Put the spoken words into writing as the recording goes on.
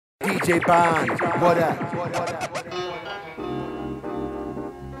DJ Bionik, what up?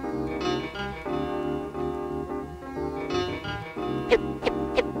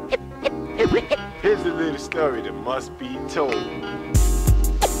 Here's a little story that must be told.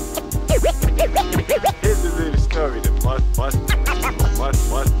 Here's a little story that must be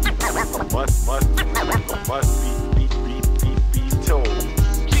told.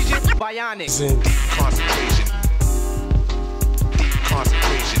 Bionik. Concentration.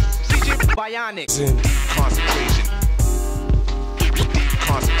 Concentration. Bionik. Concentration.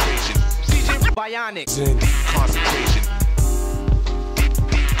 Concentration. Bionik. Concentration.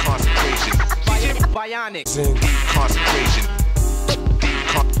 Concentration. Bionik. Concentration.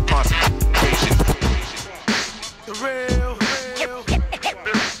 Concentration. The real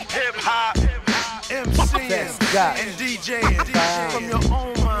hip-hop MCing Fess, and DJing from your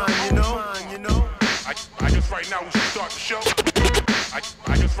own mind, you know. I just right now we should start the show.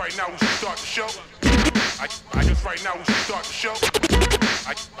 I just right now we should start the show. I just right now we should start the show.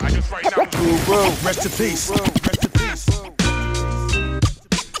 I just right now. Rest in peace. Rest in peace.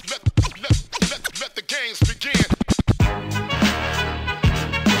 Let the games begin.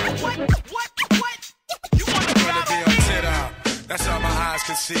 What? You want to battle? That's all my eyes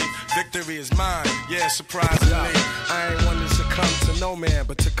can see. Victory is mine, yeah, surprisingly. I ain't one to succumb to no man,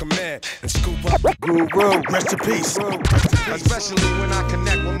 but to command and scoop up the guru. Rest in peace. Especially when I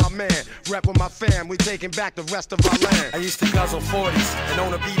connect with my man, rep with my fam, we taking back the rest of our land. I used to guzzle 40s and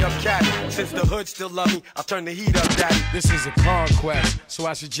own a beat up cat. Since the hood still love me, I'll turn the heat up, daddy. This is a conquest, so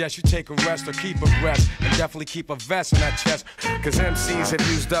I suggest you take a rest or keep a breath. And definitely keep a vest on that chest. Cause MCs have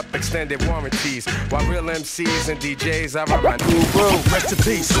used up extended warranties, while real MCs and DJs are my new bro. Rest in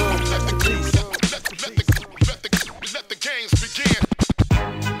peace. Let the games begin.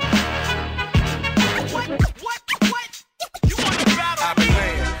 What? You want to battle? I've been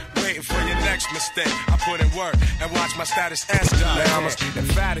waiting for your next mistake. I put in work and watch my status escalate. Now I'm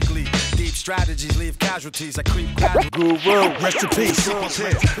emphatically deep strategies leave casualties. I creep guru. Rest in peace. Cut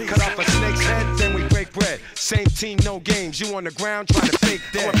off a snake's head, then we break bread. Same team, no games. You on the ground trying to fake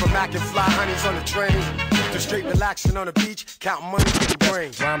dead. I went from Mac and Fly Honeys on the train to straight relaxing on the beach, counting money, getting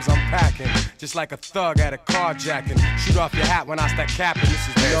brains. Rhymes I'm packing, just like a thug at a carjacking. Shoot off your hat when I start capping. This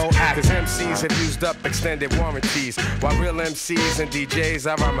is no act. Cause MCs have used up extended warranties, while real MCs and DJs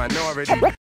are a minority.